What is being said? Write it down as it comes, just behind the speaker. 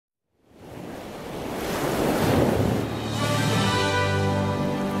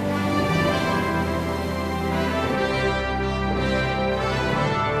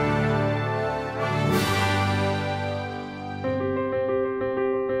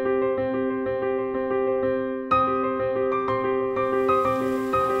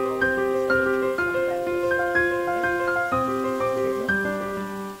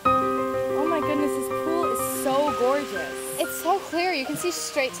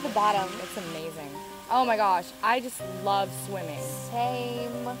to the bottom. It's amazing. Oh my gosh, I just love swimming.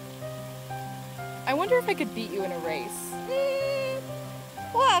 Same. I wonder if I could beat you in a race.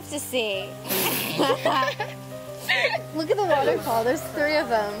 We'll have to see. Look at the waterfall. There's 3 of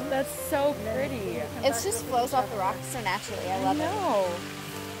them. That's so pretty. It just flows off the rocks so naturally. I love it.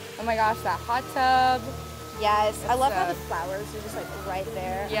 Oh my gosh, that hot tub. Yes. I love how the flowers are just like right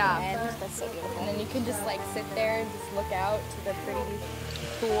there. Yeah. And that's so beautiful. And then you can just like sit there and just look out to the pretty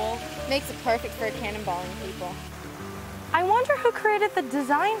pool. Makes it perfect for cannonballing people. I wonder who created the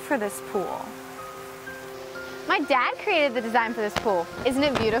design for this pool. My dad created the design for this pool. Isn't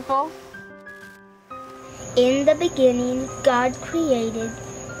it beautiful? In the beginning, God created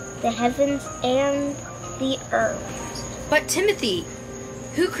the heavens and the earth. But Timothy,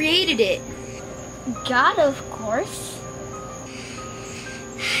 who created it? God, of course.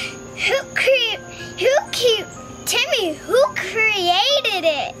 Timmy, who created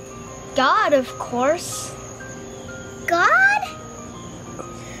it? God, of course. God?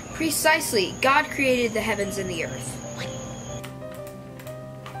 Precisely, God created the heavens and the earth.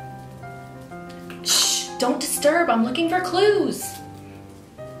 Shh, don't disturb, I'm looking for clues.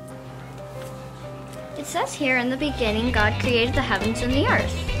 It says here in the beginning, God created the heavens and the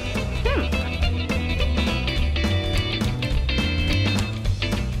earth.